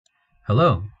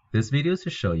Hello, this video is to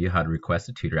show you how to request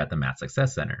a tutor at the Math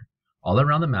Success Center. All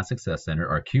around the Math Success Center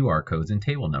are QR codes and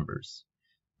table numbers.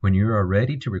 When you are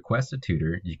ready to request a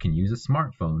tutor, you can use a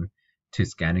smartphone to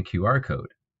scan a QR code.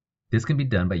 This can be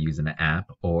done by using an app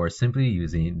or simply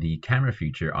using the camera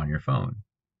feature on your phone.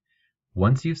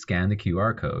 Once you've scanned the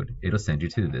QR code, it'll send you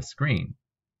to this screen.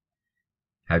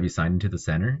 Have you signed into the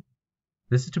center?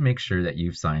 This is to make sure that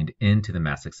you've signed into the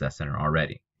Math Success Center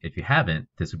already. If you haven't,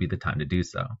 this would be the time to do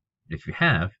so. If you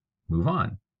have, move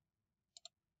on.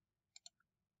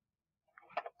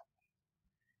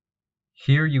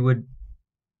 Here you would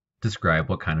describe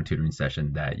what kind of tutoring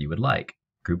session that you would like,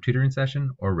 group tutoring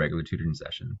session or regular tutoring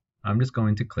session. I'm just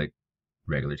going to click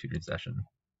regular tutoring session.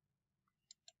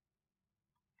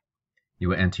 You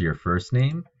will enter your first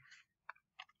name,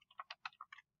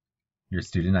 your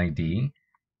student ID,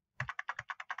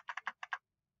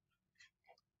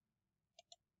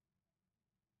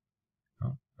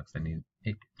 I need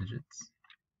 8 digits.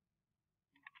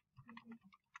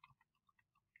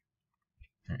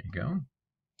 There you go.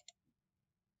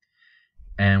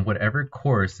 And whatever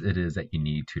course it is that you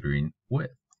need tutoring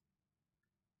with.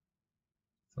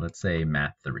 So let's say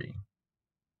Math 3.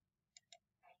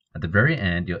 At the very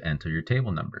end, you'll enter your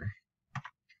table number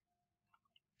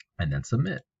and then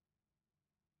submit.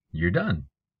 You're done.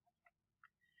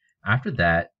 After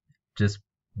that, just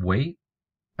wait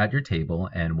at your table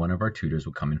and one of our tutors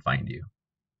will come and find you.